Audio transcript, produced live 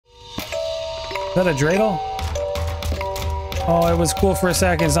Is that a dreidel? Oh, it was cool for a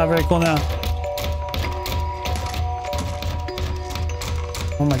second. It's not very cool now.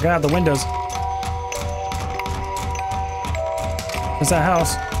 Oh my god, the windows. What's that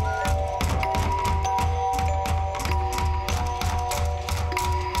house?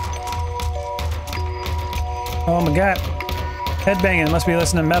 Oh my god. Headbanging. Must be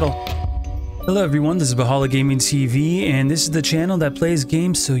listening to metal. Hello everyone, this is Bahala Gaming TV, and this is the channel that plays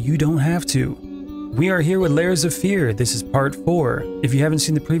games so you don't have to. We are here with Layers of Fear. This is part 4. If you haven't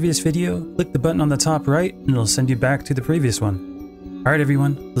seen the previous video, click the button on the top right and it'll send you back to the previous one. Alright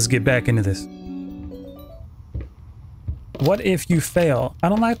everyone, let's get back into this. What if you fail? I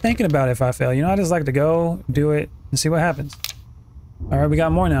don't like thinking about if I fail. You know, I just like to go, do it, and see what happens. Alright, we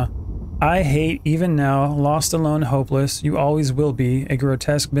got more now. I hate, even now, lost, alone, hopeless. You always will be. A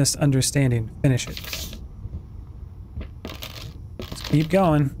grotesque misunderstanding. Finish it. Let's keep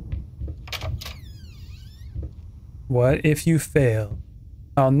going. What if you fail?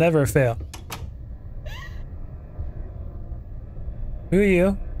 I'll never fail. Who are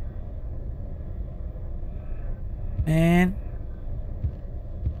you? And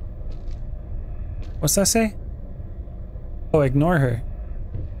what's that say? Oh, ignore her.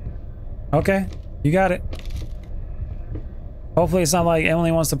 Okay, you got it. Hopefully it's not like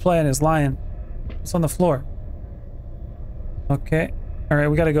Emily wants to play and is lying. It's on the floor. Okay. Alright,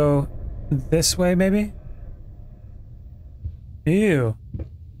 we gotta go this way, maybe? Ew.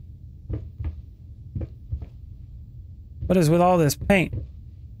 What is with all this paint?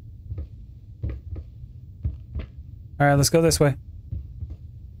 Alright, let's go this way.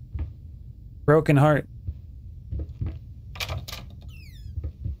 Broken heart.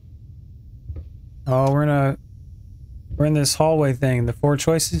 Oh, we're in this hallway thing. The 4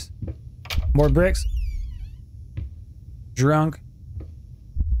 choices. More bricks. Drunk.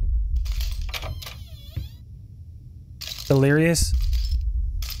 Delirious.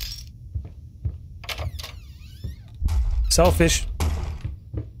 Selfish.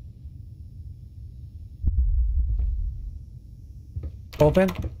 Open.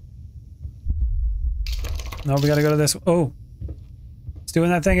 No, we gotta go to this. Oh. It's doing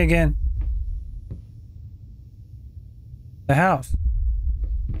that thing again. The house.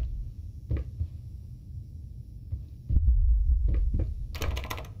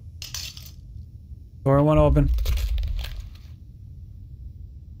 Door 1 open.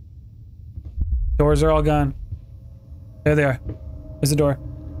 Doors are all gone. There they are. There's the door.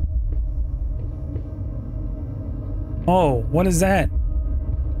 Oh, what is that?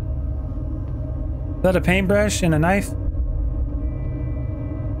 Is that a paintbrush and a knife?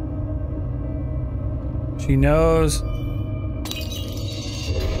 She knows.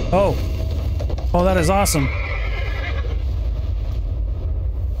 Oh. Oh, that is awesome.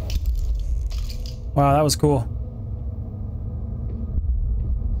 Wow, that was cool.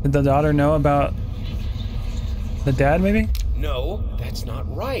 Did the daughter know about the dad, maybe? No, that's not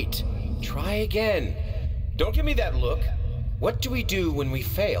right. Try again. Don't give me that look. What do we do when we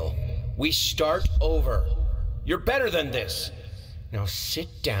fail? We start over. You're better than this. Now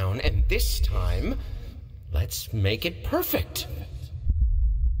sit down, and this time, let's make it perfect.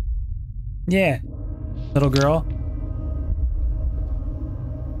 Yeah, little girl.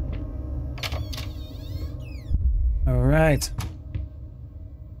 All right.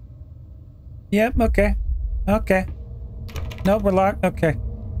 Yep, okay. Okay. Nope, we're locked. Okay.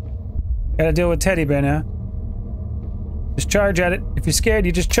 Gotta deal with Teddy Bear now. Just charge at it. If you're scared,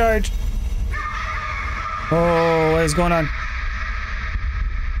 you just charge. Oh, what is going on?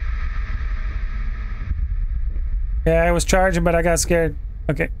 Yeah, I was charging, but I got scared.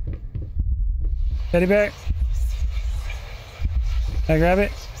 Okay. Teddy bear. Can I grab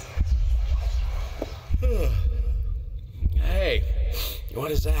it? Hey,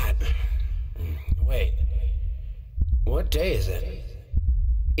 what is that? Wait, what day is it?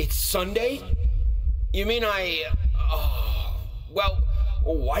 It's Sunday? You mean oh, well,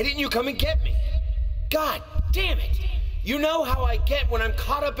 why didn't you come and get me? God damn it! You know how I get when I'm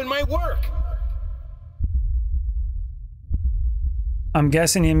caught up in my work. I'm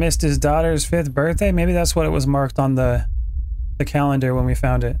guessing he missed his daughter's 5th birthday. Maybe that's what it was marked on the calendar when we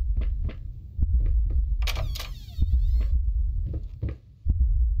found it.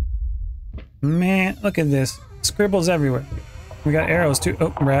 Man, look at this. Scribbles everywhere. We got arrows too.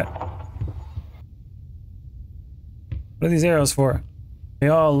 Oh, rat. What are these arrows for? They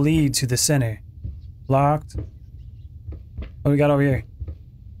all lead to the center. Locked. What we got over here?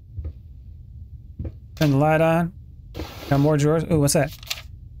 Turn the light on. Got more drawers. Oh, what's that?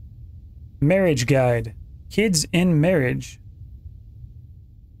 Marriage guide. Kids in marriage.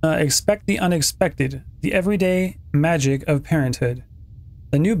 Expect the Unexpected, The Everyday Magic of Parenthood.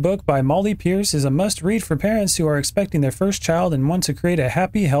 The new book by Molly Pierce is a must-read for parents who are expecting their first child and want to create a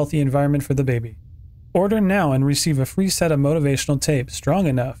happy, healthy environment for the baby. Order now and receive a free set of motivational tape, Strong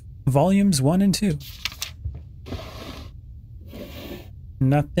Enough, Volumes 1 and 2.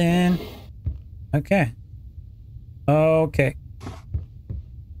 Nothing. Okay. Okay.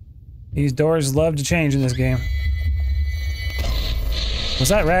 These doors love to change in this game. What's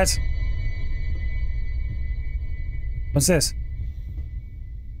that, rats? What's this?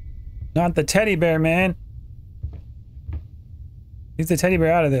 Not the teddy bear, man. Leave the teddy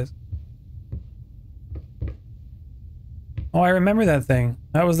bear out of this. Oh, I remember that thing.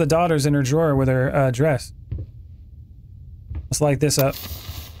 That was the daughter's in her drawer with her dress. Let's light this up.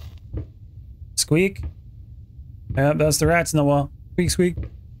 Squeak. Yep, that's the rats in the wall. Squeak, squeak.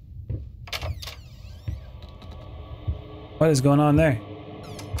 What is going on there?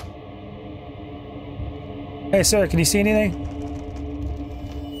 Hey, sir, can you see anything?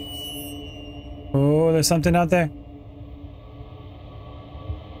 Oh, there's something out there.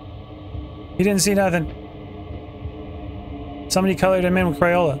 He didn't see nothing. Somebody colored him in with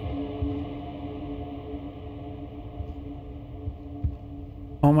Crayola.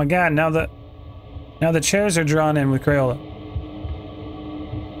 Oh my god, now the chairs are drawn in with Crayola.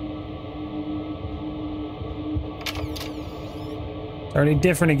 It's already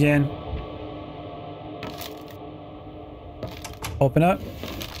different again. Open up.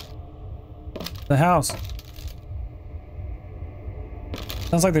 The house.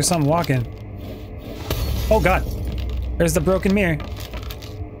 Sounds like there's something walking. Oh god. There's the broken mirror.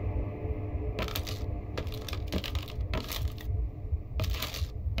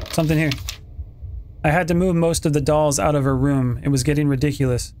 Something here. I had to move most of the dolls out of her room. It was getting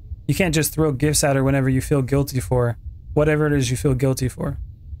ridiculous. You can't just throw gifts at her whenever you feel guilty for whatever it is you feel guilty for.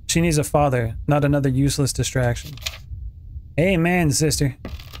 She needs a father, not another useless distraction. Amen, sister.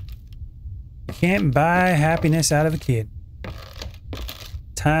 You can't buy happiness out of a kid.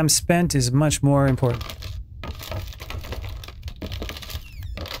 Time spent is much more important.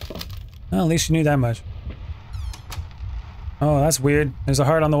 Well, at least you knew that much. Oh, that's weird. There's a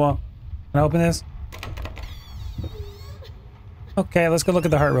heart on the wall. Can I open this? Okay, let's go look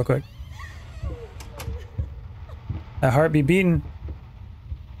at the heart real quick. That heart be beating.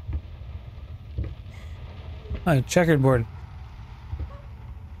 Oh, a checkered board.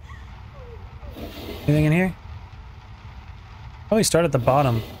 Anything in here? Probably start at the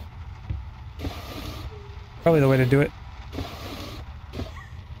bottom. Probably the way to do it.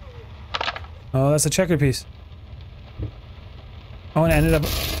 Oh, that's a checker piece. Oh, and it ended up...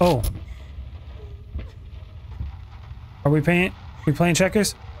 Oh. Are we playing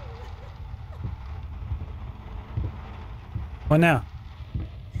checkers? What now?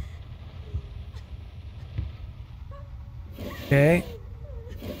 Okay.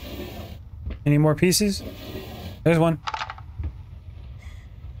 Any more pieces? There's one.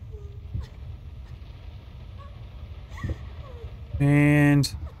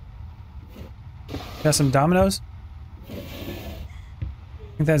 And... got some dominoes? I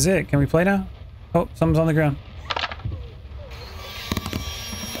think that's it. Can we play now? Oh, something's on the ground.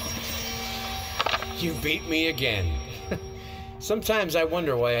 You beat me again. Sometimes I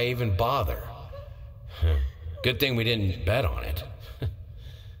wonder why I even bother. Good thing we didn't bet on it.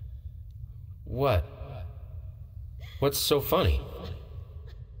 What? What's so funny?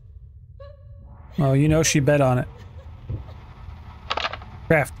 Oh, you know she bet on it.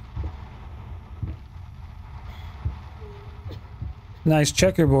 Craft. Nice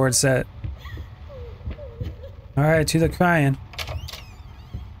checkerboard set. Alright, to the crying.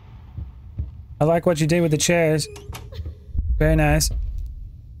 I like what you did with the chairs. Very nice.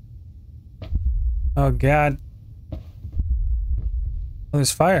 Oh god. Oh,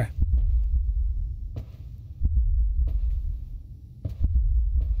 there's fire.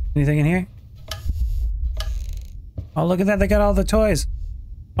 Anything in here? Oh, look at that. They got all the toys.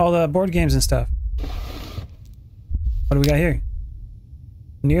 All the board games and stuff. What do we got here?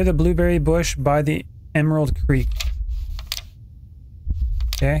 Near the blueberry bush by the Emerald Creek.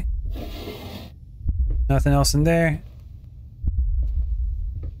 Okay. Nothing else in there.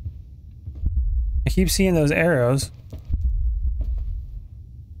 I keep seeing those arrows.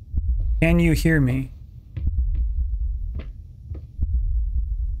 Can you hear me?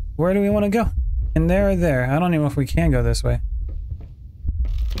 Where do we want to go? In there or there? I don't even know if we can go this way.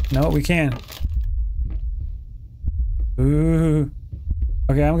 No, we can. Ooh.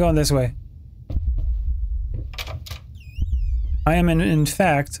 Okay, I'm going this way. I am in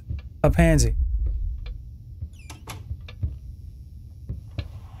fact a pansy.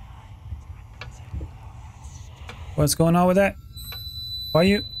 What's going on with that? Why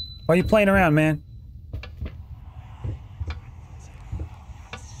you playing around, man?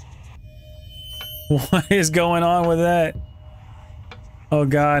 What is going on with that? Oh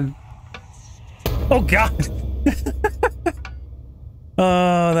god. Oh god!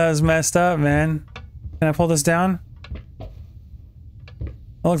 Oh, that was messed up, man. Can I pull this down? It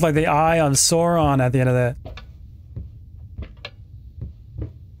looks like the eye on Sauron at the end of that.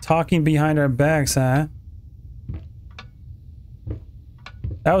 Talking behind our backs, huh?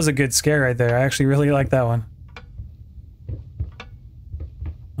 That was a good scare right there. I actually really like that one.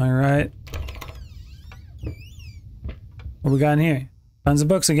 Alright. What we got in here? Tons of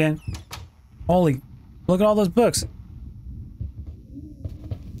books again. Holy, look at all those books.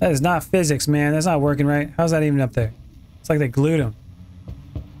 That is not physics, man. That's not working right. How's that even up there? It's like they glued them.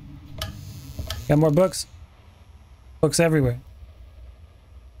 Got more books? Books everywhere.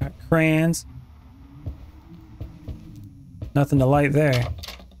 Got crayons. Nothing to light there.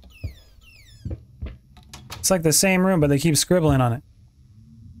 It's like the same room, but they keep scribbling on it.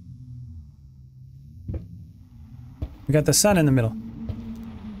 We got the sun in the middle.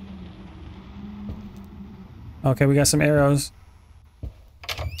 Okay, we got some arrows.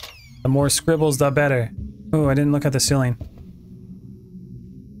 The more scribbles, the better. Oh, I didn't look at the ceiling.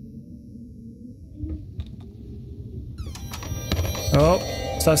 Oh,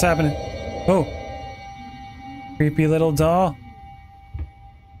 stuff's happening. Oh. Creepy little doll.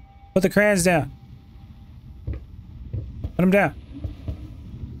 Put the crayons down. Put them down.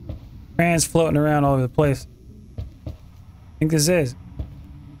 Crayons floating around all over the place. I think this is.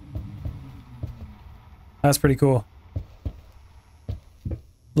 That's pretty cool.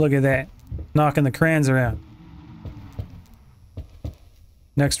 Look at that. Knocking the crayons around.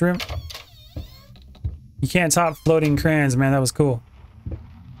 Next room. You can't top floating crayons, man. That was cool.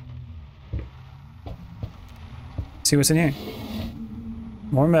 See what's in here.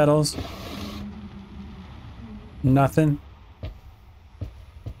 More medals. Nothing.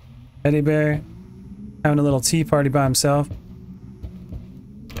 Teddy bear. Having a little tea party by himself.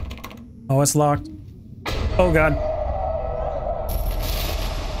 Oh, it's locked. Oh, God.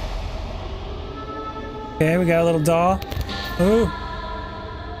 Okay, we got a little doll. Ooh.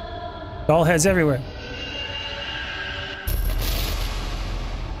 Doll heads everywhere.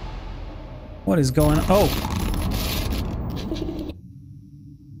 What is going on? Oh.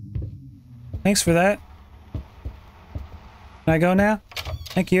 Thanks for that. Can I go now?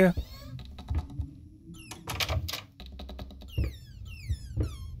 Thank you.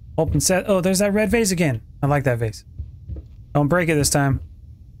 Open set. Oh, there's that red vase again. I like that vase. Don't break it this time.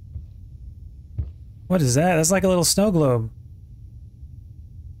 What is that? That's like a little snow globe.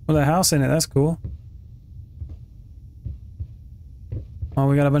 With a house in it. That's cool. Oh,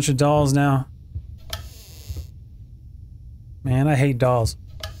 we got a bunch of dolls now. Man, I hate dolls.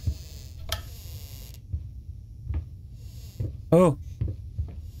 Oh.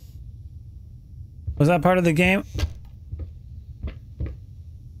 Was that part of the game?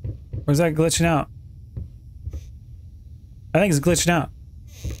 Or is that glitching out? I think it's glitching out.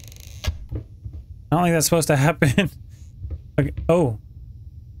 I don't think that's supposed to happen. Okay. Oh.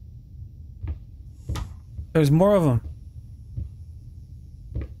 There's more of them.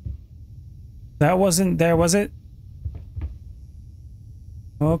 That wasn't there, was it?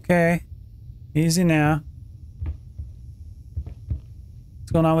 Okay. Easy now.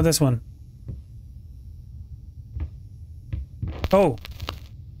 What's going on with this one? Oh.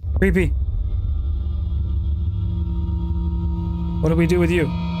 Creepy. What do we do with you?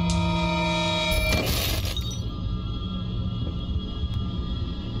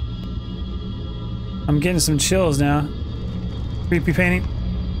 I'm getting some chills now. Creepy painting.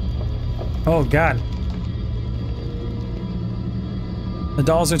 Oh, God. The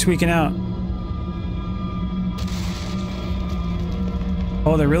dolls are tweaking out.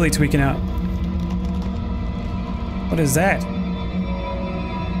 Oh, they're really tweaking out. What is that?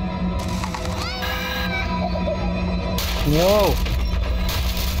 Whoa.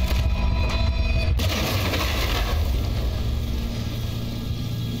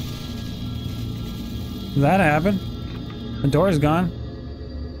 Did that happen? The door is gone.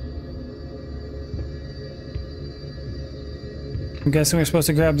 I'm guessing we're supposed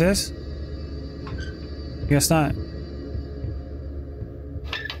to grab this? Guess not.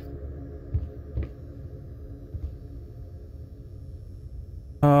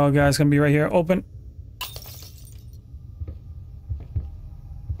 Oh, God, it's gonna be right here. Open.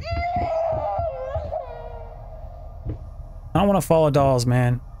 I don't want to follow dolls,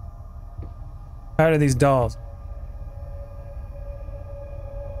 man. Tired of these dolls.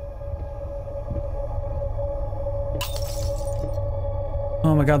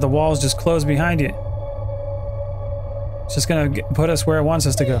 Oh my god, the walls just closed behind you. It's just gonna put us where it wants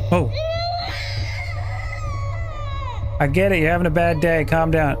us to go. Oh. I get it, you're having a bad day.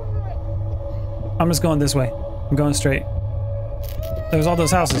 Calm down. I'm just going this way. I'm going straight. There's all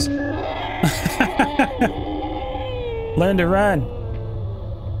those houses. Learn to run.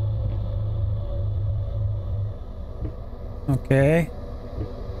 Okay.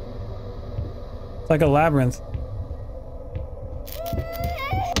 It's like a labyrinth.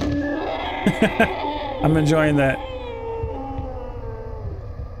 I'm enjoying that.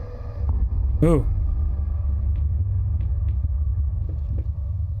 Ooh.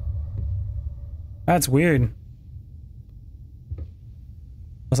 That's weird.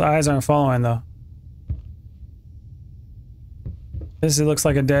 Those eyes aren't following though. This looks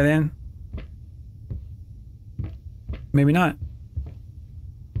like a dead end. Maybe not.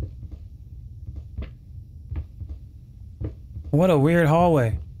 What a weird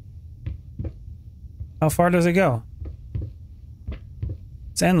hallway. How far does it go?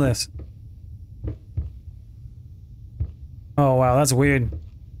 It's endless. Oh wow, that's weird.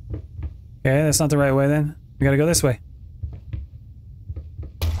 Okay, that's not the right way then. We gotta go this way.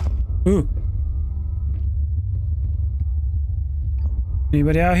 Ooh.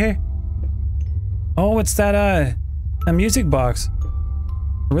 Anybody out here? Oh, it's that, a music box.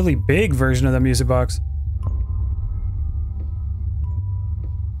 A really big version of the music box.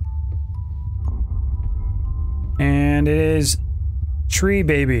 And it is Tree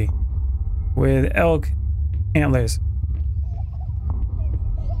Baby with elk antlers.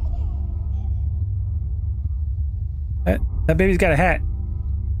 That baby's got a hat.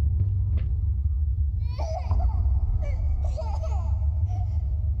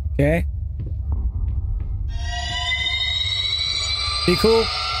 Okay. Be cool.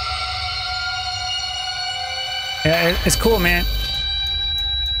 Yeah, it's cool, man.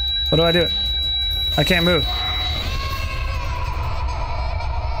 What do I do? I can't move.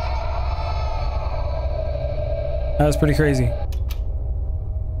 That was pretty crazy.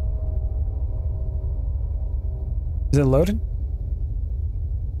 Is it loaded?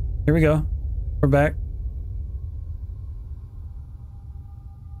 Here we go. We're back.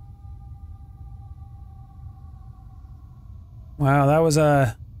 Wow, that was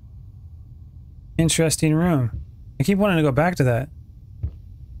a interesting room. I keep wanting to go back to that.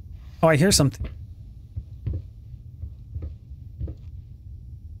 Oh, I hear something.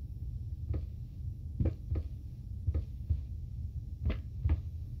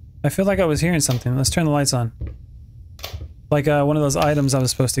 I feel like I was hearing something. Let's turn the lights on. Like one of those items I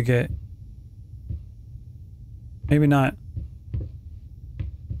was supposed to get. Maybe not.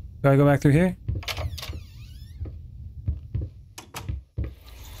 Do I go back through here?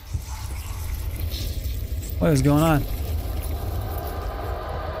 What is going on?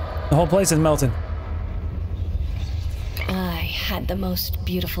 The whole place is melting. I had the most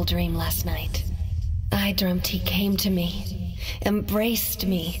beautiful dream last night. I dreamt he came to me, embraced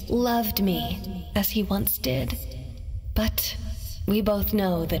me, loved me, as he once did. But we both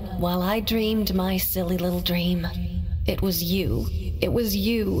know that while I dreamed my silly little dream, it was you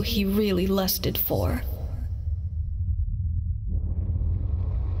he really lusted for.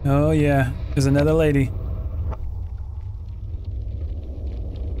 Oh yeah, there's another lady.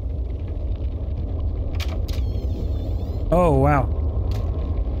 Oh wow.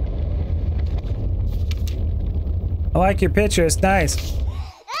 I like your picture, it's nice.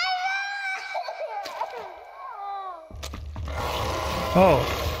 Oh.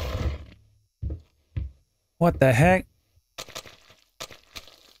 What the heck?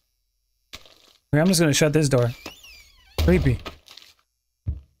 Okay, I'm just gonna shut this door. Creepy.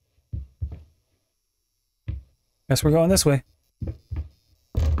 Guess we're going this way.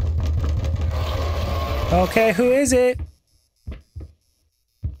 Okay, who is it?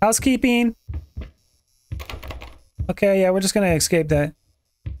 Housekeeping. Okay, yeah, we're just gonna escape that.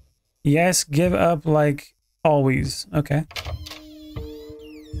 Yes, give up like always. Okay.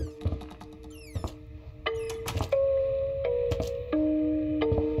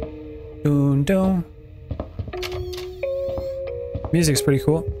 Doom doom. Music's pretty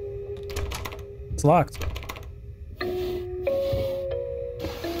cool. It's locked.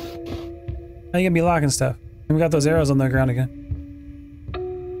 How you gonna be locking stuff? And we got those arrows on the ground again.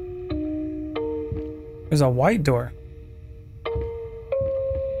 There's a white door.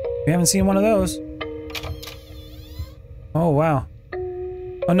 We haven't seen one of those. Oh wow.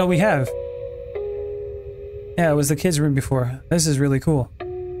 Oh no, we have. Yeah, it was the kids' room before. This is really cool.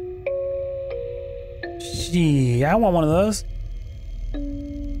 Gee, I want one of those.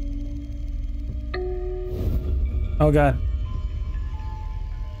 Oh god.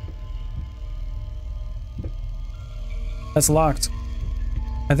 That's locked.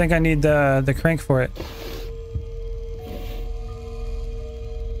 I think I need the crank for it.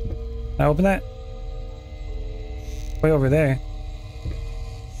 Can I open that? Way over there.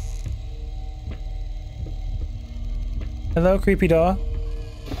 Hello, creepy doll.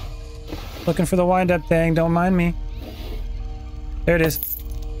 Looking for the wind-up thing. Don't mind me. There it is.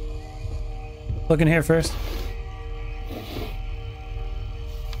 Looking here first.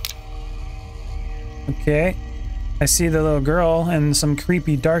 Okay. I see the little girl and some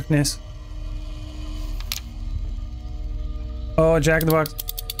creepy darkness. Oh, Jack in the Box.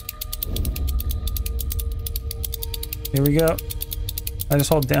 Here we go. I just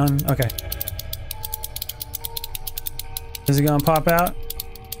hold down. Okay. Is it gonna pop out?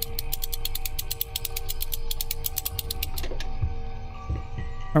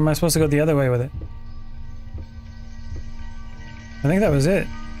 Or am I supposed to go the other way with it? I think that was it.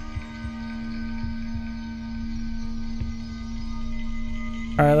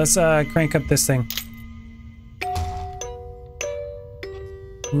 Alright, let's crank up this thing.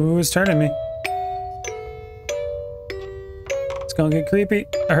 Ooh, it's turning me. It's gonna get creepy.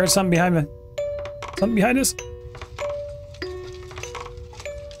 I heard something behind me. Something behind us.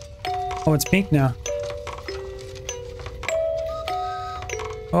 Oh, it's pink now.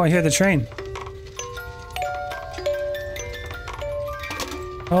 Oh, I hear the train.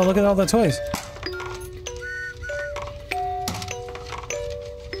 Oh, look at all the toys.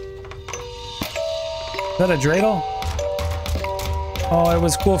 Is that a dreidel? Oh, it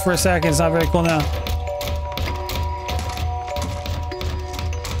was cool for a second. It's not very cool now.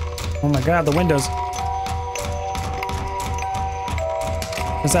 Oh my god, the windows.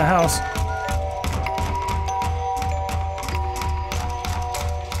 What's that house?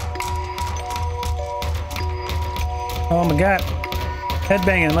 Oh my god.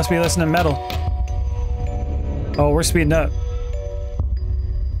 Headbanging. Must be listening to metal. Oh, we're speeding up.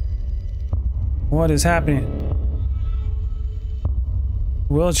 What is happening?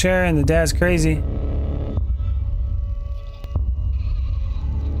 Wheelchair and the dad's crazy.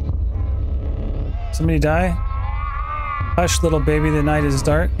 Somebody die? Hush, little baby, the night is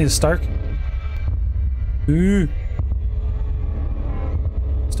stark. Ooh.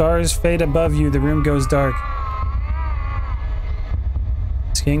 Stars fade above you, the room goes dark.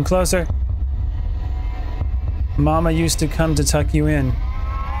 It's getting closer. Mama used to come to tuck you in.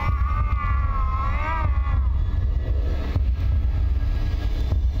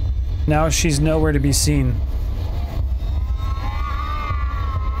 Now she's nowhere to be seen.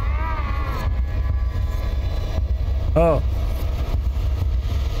 Oh.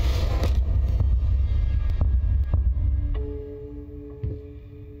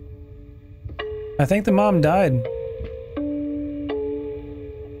 I think the mom died.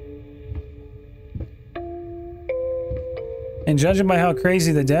 And judging by how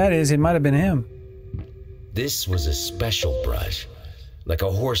crazy the dad is, it might have been him. This was a special brush. Like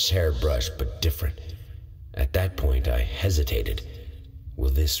a horsehair brush, but different. At that point, I hesitated. Will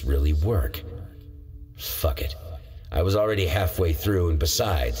this really work? Fuck it. I was already halfway through, and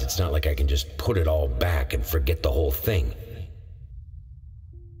besides, it's not like I can just put it all back and forget the whole thing.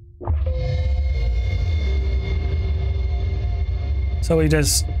 So he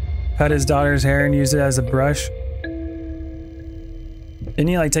just cut his daughter's hair and used it as a brush? Didn't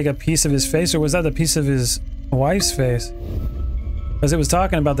he like take a piece of his face, or was that a piece of his wife's face? Because it was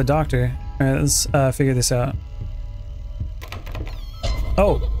talking about the doctor. Alright, let's figure this out.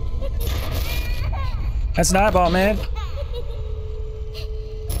 Oh! That's an eyeball, man!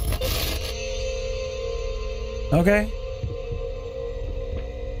 Okay.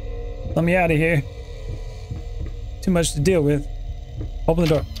 Let me out of here. Too much to deal with. Open the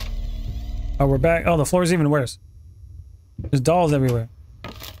door. Oh, we're back. Oh, the floor's even worse. There's dolls everywhere.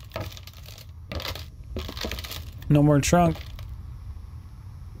 No more trunk.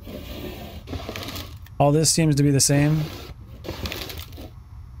 All this seems to be the same.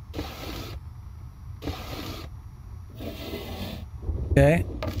 Okay.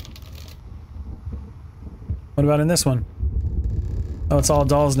 What about in this one? Oh, it's all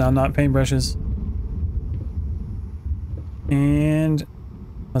dolls now, not paintbrushes. And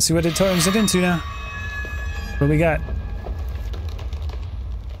let's see what it turns it into now. What do we got?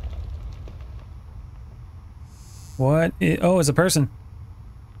 What? Oh, it's a person.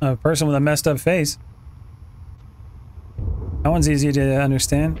 A person with a messed up face. That one's easy to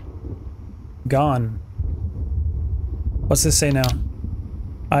understand. Gone. What's this say now?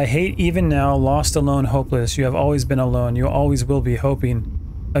 I hate even now, lost, alone, hopeless. You have always been alone. You always will be hoping.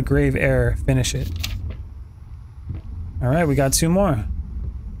 A grave error. Finish it. Alright, we got two more.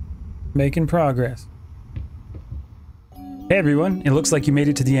 Making progress. Hey everyone, it looks like you made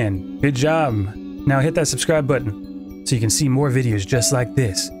it to the end. Good job. Now hit that subscribe button so you can see more videos just like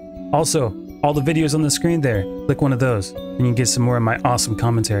this. Also, all the videos on the screen there, click one of those and you can get some more of my awesome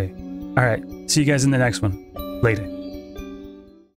commentary. Alright, see you guys in the next one. Later.